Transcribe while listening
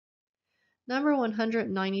Number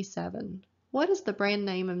 197. What is the brand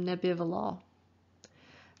name of nebivolol?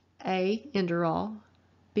 A. Inderal,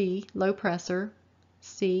 B. Low pressor,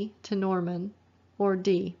 C. Tenormin, or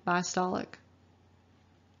D. Bistolic?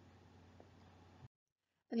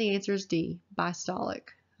 And the answer is D. Bistolic.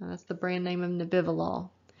 That's the brand name of nebivolol.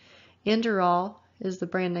 Inderal is the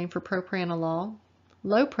brand name for propranolol.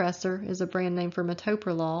 Low pressor is a brand name for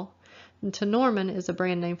metoprolol. And Tenormin is a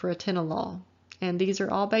brand name for atenolol. And these are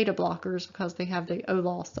all beta blockers because they have the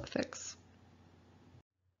olol suffix.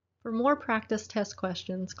 For more practice test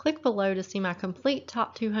questions, click below to see my complete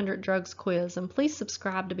Top 200 Drugs quiz, and please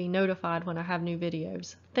subscribe to be notified when I have new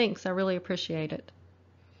videos. Thanks, I really appreciate it.